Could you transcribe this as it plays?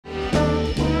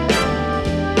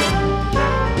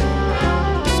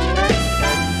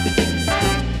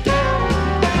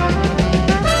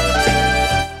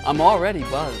I'm already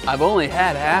buzzed. I've only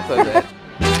had half of it.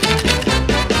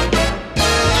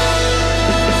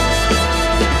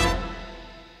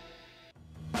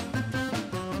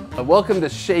 Welcome to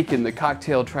Shaken, the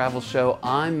cocktail travel show.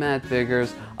 I'm Matt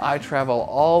Biggers. I travel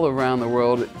all around the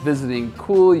world visiting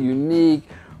cool, unique,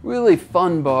 really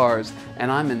fun bars.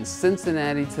 And I'm in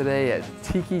Cincinnati today at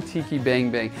Tiki Tiki Bang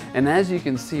Bang. And as you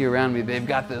can see around me, they've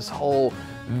got this whole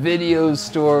video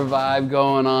store vibe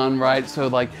going on, right? So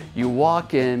like you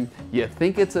walk in, you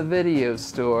think it's a video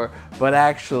store, but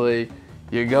actually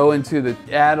you go into the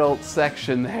adult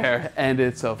section there and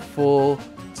it's a full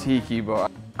tiki bar.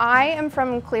 I am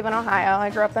from Cleveland, Ohio. I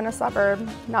grew up in a suburb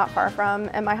not far from,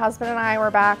 and my husband and I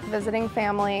were back visiting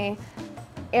family,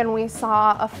 and we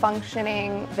saw a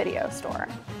functioning video store.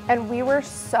 And we were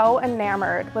so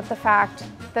enamored with the fact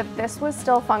that this was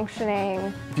still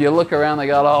functioning. If you look around, they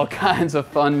got all kinds of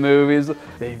fun movies.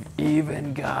 They've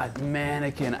even got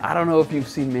Mannequin. I don't know if you've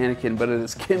seen Mannequin, but it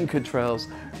is Kim Cattrall's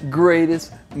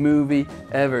greatest movie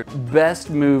ever. Best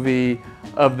movie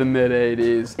of the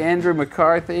mid-80s. Andrew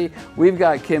McCarthy, we've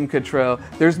got Kim Cattrall.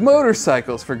 There's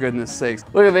motorcycles, for goodness sakes.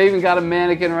 Look, they even got a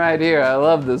mannequin right here. I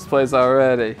love this place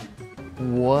already.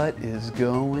 What is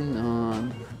going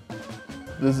on?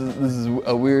 This is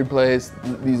a weird place.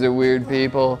 These are weird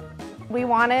people. We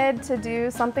wanted to do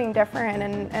something different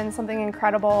and something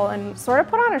incredible and sort of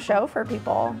put on a show for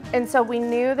people. And so we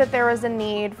knew that there was a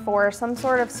need for some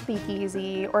sort of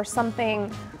speakeasy or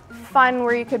something fun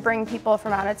where you could bring people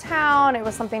from out of town. It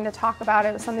was something to talk about.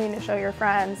 It was something to show your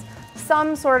friends.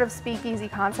 Some sort of speakeasy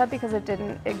concept because it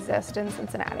didn't exist in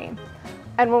Cincinnati.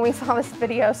 And when we saw this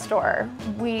video store,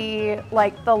 the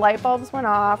light bulbs went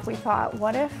off. We thought,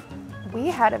 what if we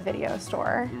had a video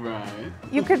store? Right.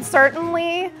 You could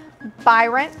certainly buy,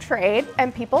 rent, trade,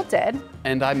 and people did.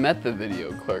 And I met the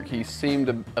video clerk. He seemed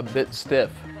a bit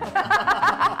stiff.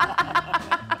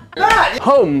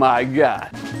 Oh my God.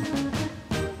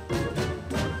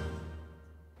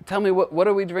 Tell me, what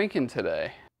are we drinking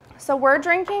today? So we're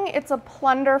drinking It's A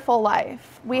Plunderful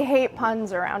Life. We hate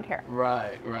puns around here.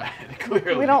 Right,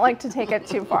 clearly. We don't like to take it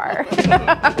too far.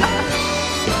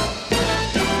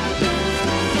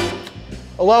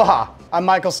 Aloha, I'm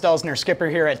Michael Stelzner, skipper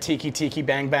here at Tiki Tiki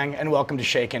Bang Bang, and welcome to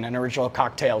Shaken, an original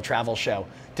cocktail travel show.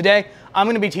 Today, I'm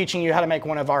going to be teaching you how to make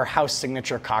one of our house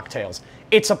signature cocktails.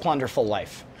 It's a Plunderful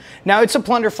Life. Now, It's a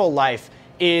Plunderful Life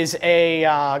is a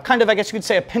kind of, I guess you could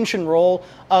say, a pinch and roll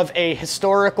of a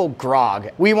historical grog.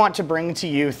 We want to bring to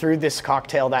you through this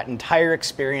cocktail that entire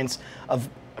experience of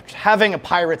having a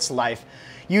pirate's life,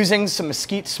 using some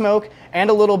mesquite smoke and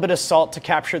a little bit of salt to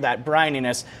capture that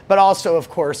brininess, but also, of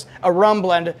course, a rum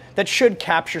blend that should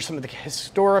capture some of the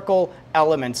historical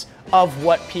elements of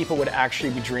what people would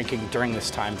actually be drinking during this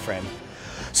time frame.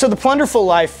 So the Plunderful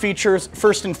Life features,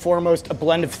 first and foremost, a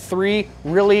blend of 3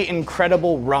 really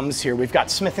incredible rums here. We've got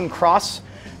Smith & Cross.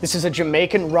 This is a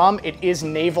Jamaican rum. It is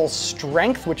naval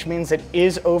strength, which means it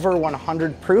is over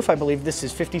 100 proof. I believe this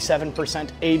is 57%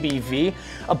 ABV.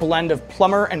 A blend of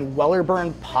Plummer and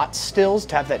Wellerburn pot stills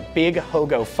to have that big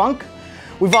hogo funk.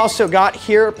 We've also got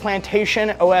here Plantation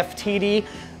OFTD.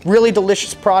 Really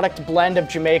delicious product, blend of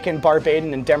Jamaican,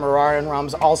 Barbadian, and Demerara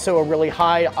rums. Also a really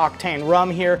high octane rum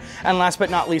here. And last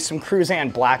but not least, some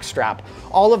Cruzan Blackstrap.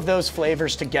 All of those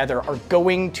flavors together are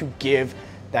going to give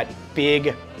that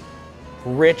big,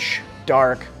 rich,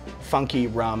 dark, funky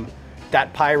rum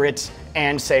that pirates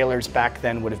and sailors back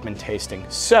then would have been tasting.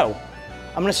 So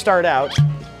I'm gonna start out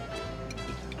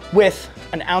with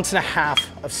an 1.5 ounces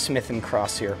of Smith &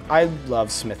 Cross here. I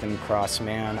love Smith & Cross,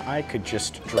 man. I could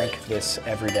just drink this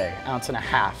every day. 1.5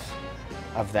 ounces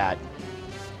of that.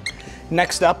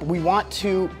 Next up, we want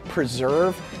to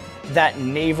preserve that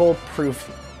naval proof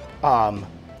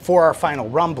for our final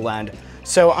rum blend.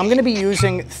 So I'm gonna be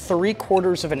using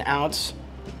 3/4 ounce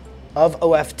of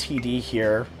OFTD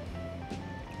here.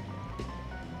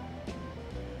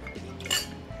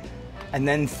 And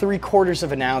then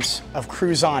 3/4 ounce of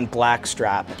Cruzan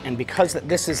Blackstrap. And because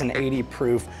this is an 80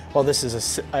 proof, well, this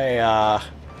is a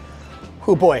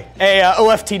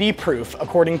OFTD proof,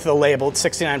 according to the label, it's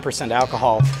 69%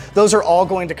 alcohol. Those are all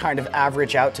going to kind of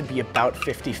average out to be about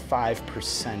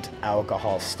 55%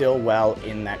 alcohol, still well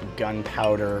in that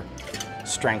gunpowder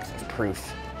strength of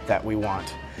proof that we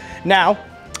want. Now,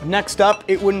 next up,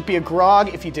 it wouldn't be a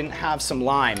grog if you didn't have some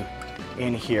lime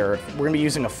in here. We're gonna be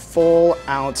using a full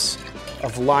ounce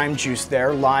of lime juice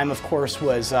there. Lime, of course,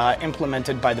 was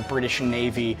implemented by the British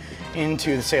Navy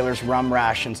into the sailors' rum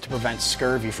rations to prevent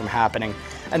scurvy from happening.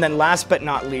 And then last but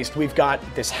not least, we've got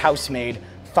this house-made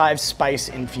 5-spice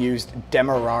infused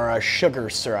Demerara sugar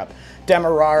syrup.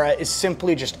 Demerara is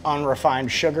simply just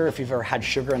unrefined sugar. If you've ever had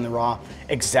sugar in the raw,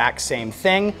 exact same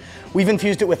thing. We've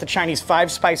infused it with a Chinese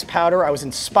 5-spice powder. I was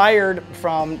inspired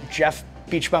from Jeff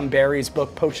Beachbum Berry's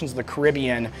book, Potions of the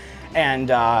Caribbean, and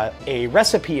a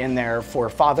recipe in there for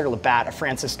Father Labat, a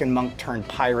Franciscan monk turned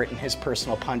pirate. In his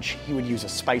personal punch, he would use a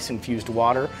spice-infused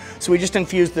water. So we just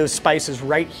infused those spices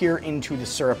right here into the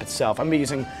syrup itself. I'm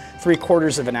using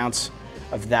 3/4 of an ounce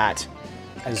of that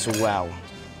as well.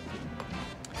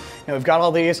 Now we've got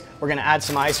all these, we're gonna add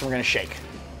some ice and we're gonna shake.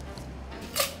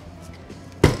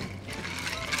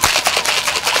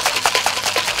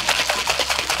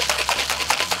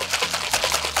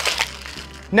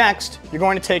 Next, you're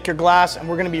going to take your glass and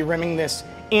we're going to be rimming this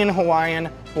in Hawaiian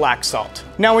black salt.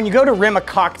 Now, when you go to rim a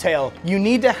cocktail, you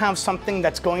need to have something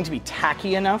that's going to be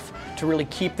tacky enough to really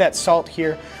keep that salt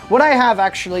here. What I have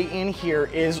actually in here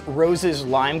is Rose's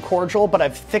lime cordial, but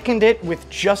I've thickened it with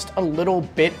just a little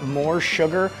bit more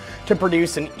sugar to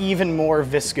produce an even more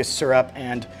viscous syrup,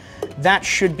 and that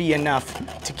should be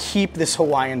enough to keep this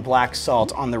Hawaiian black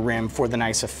salt on the rim for the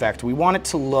nice effect. We want it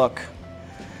to look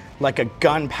like a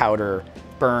gunpowder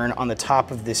burn on the top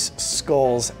of this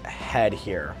skull's head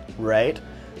here, right?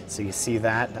 So you see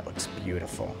that? That looks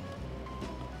beautiful.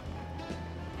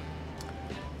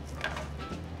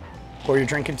 Pour your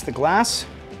drink into the glass.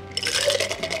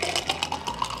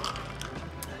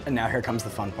 And now here comes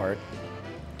the fun part.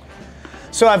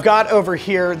 So I've got over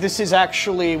here, this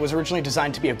was originally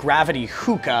designed to be a gravity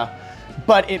hookah,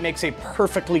 but it makes a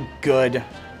perfectly good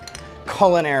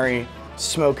culinary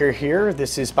smoker here.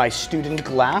 This is by Student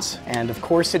Glass, and of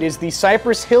course it is the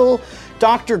Cypress Hill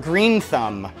Dr. Green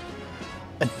Thumb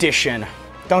edition.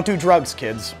 Don't do drugs,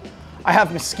 kids. I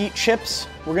have mesquite chips.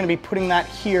 We're gonna be putting that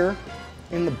here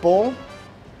in the bowl.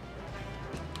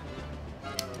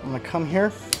 I'm gonna come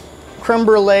here. Creme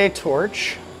brulee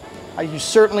torch. You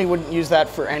certainly wouldn't use that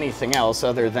for anything else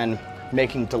other than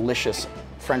making delicious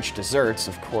French desserts,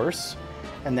 of course.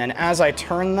 And then as I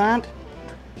turn that,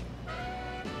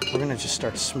 we're gonna just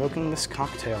start smoking this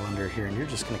cocktail under here, and you're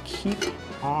just gonna keep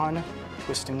on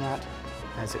twisting that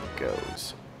as it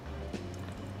goes.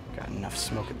 Got enough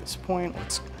smoke at this point.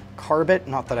 Let's carb it,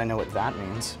 not that I know what that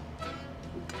means.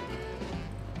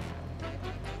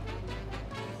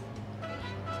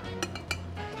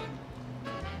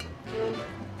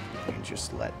 And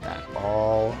just let that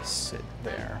all sit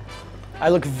there. I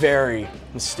look very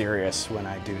mysterious when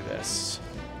I do this.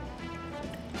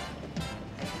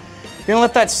 You're gonna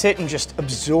let that sit and just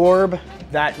absorb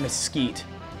that mesquite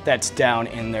that's down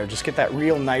in there. Just get that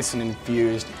real nice and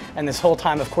infused. And this whole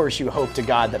time, of course, you hope to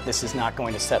God that this is not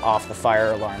going to set off the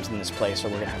fire alarms in this place, or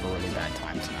we're gonna have a really bad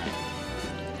time tonight.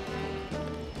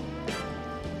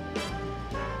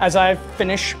 As I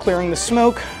finish clearing the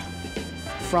smoke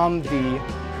from the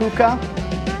hookah,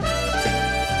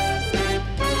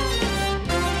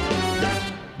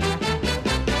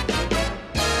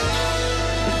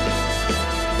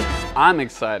 I'm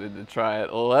excited to try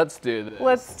it. Let's do this.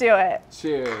 Let's do it.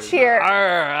 Cheers. Cheers.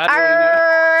 Arr,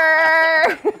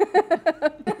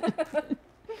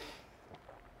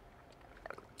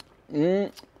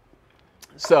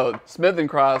 So, Smith &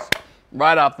 Cross,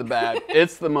 right off the bat,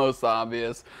 it's the most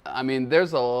obvious. I mean,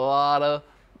 there's a lot of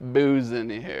booze in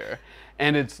here,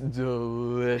 and it's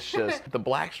delicious. The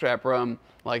blackstrap rum,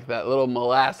 like that little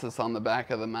molasses on the back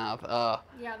of the mouth.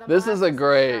 This is a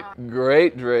great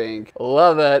drink.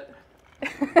 Love it.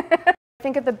 I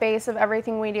think at the base of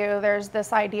everything we do, there's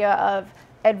this idea of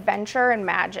adventure and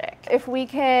magic. If we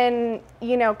can,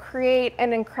 create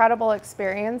an incredible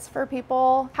experience for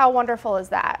people, how wonderful is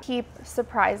that? Keep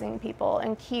surprising people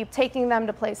and keep taking them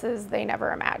to places they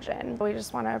never imagined. We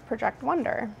just want to project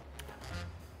wonder.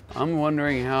 I'm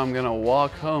wondering how I'm gonna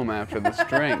walk home after this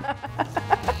drink.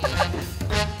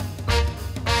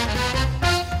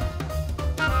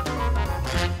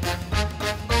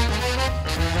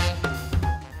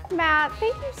 Matt,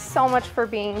 thank you so much for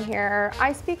being here.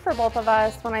 I speak for both of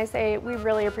us when I say we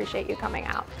really appreciate you coming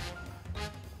out.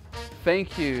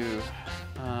 Thank you.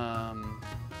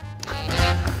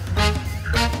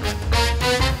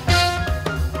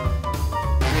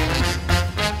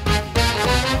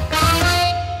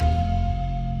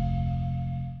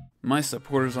 My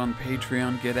supporters on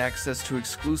Patreon get access to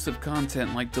exclusive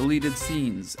content like deleted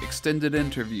scenes, extended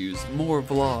interviews, more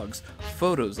vlogs,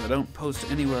 photos I don't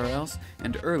post anywhere else,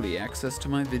 and early access to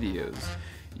my videos.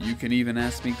 You can even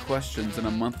ask me questions in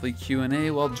a monthly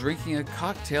Q&A while drinking a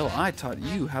cocktail I taught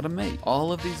you how to make.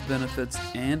 All of these benefits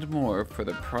and more for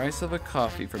the price of a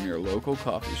coffee from your local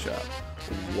coffee shop.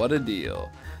 What a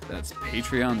deal. That's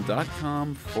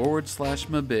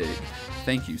patreon.com/mabig.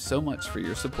 Thank you so much for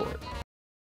your support.